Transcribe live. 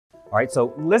All right,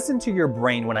 so listen to your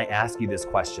brain when I ask you this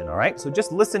question, all right? So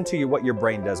just listen to what your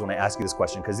brain does when I ask you this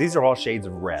question, because these are all shades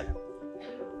of red.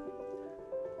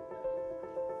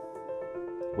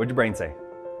 What'd your brain say?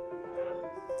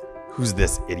 Who's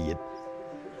this idiot?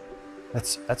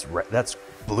 That's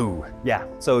blue. Yeah,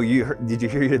 so did you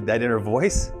hear that inner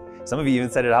voice? Some of you even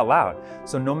said it out loud.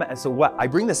 So what I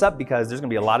bring this up because there's gonna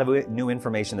be a lot of new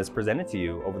information that's presented to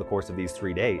you over the course of these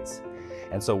 3 days.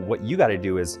 And so what you gotta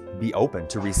do is be open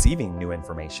to receiving new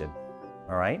information,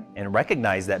 all right? And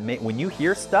recognize that when you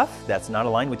hear stuff that's not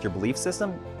aligned with your belief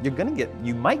system, you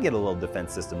might get a little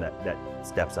defense system that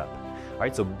steps up. All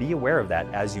right, so be aware of that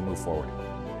as you move forward.